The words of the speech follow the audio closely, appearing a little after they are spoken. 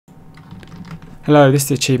Hello, this is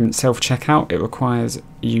the achievement self-checkout. It requires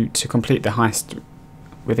you to complete the heist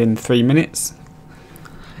within 3 minutes.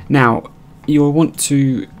 Now, you'll want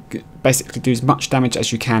to basically do as much damage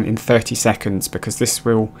as you can in 30 seconds because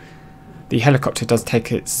the helicopter does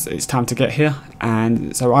take its time to get here.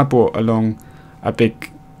 And so I brought along a big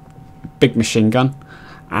machine gun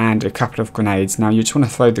and a couple of grenades. Now you just want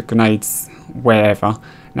to throw the grenades wherever.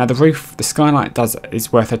 Now the skylight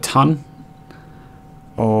is worth a ton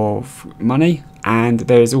of money, and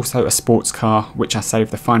there is also a sports car which I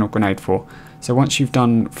saved the final grenade for. So once you've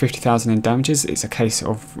done 50,000 in damages, it's a case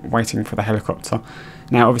of waiting for the helicopter.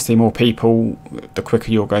 Now obviously more people, the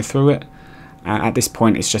quicker you'll go through it. At this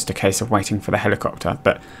point it's just a case of waiting for the helicopter,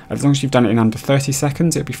 but as long as you've done it in under 30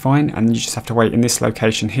 seconds it'll be fine, and you just have to wait in this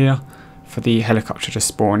location here for the helicopter to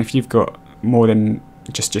spawn. If you've got more than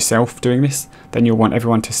just yourself doing this, then you'll want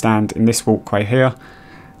everyone to stand in this walkway here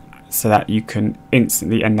so that you can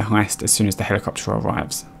instantly end the heist as soon as the helicopter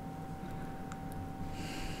arrives.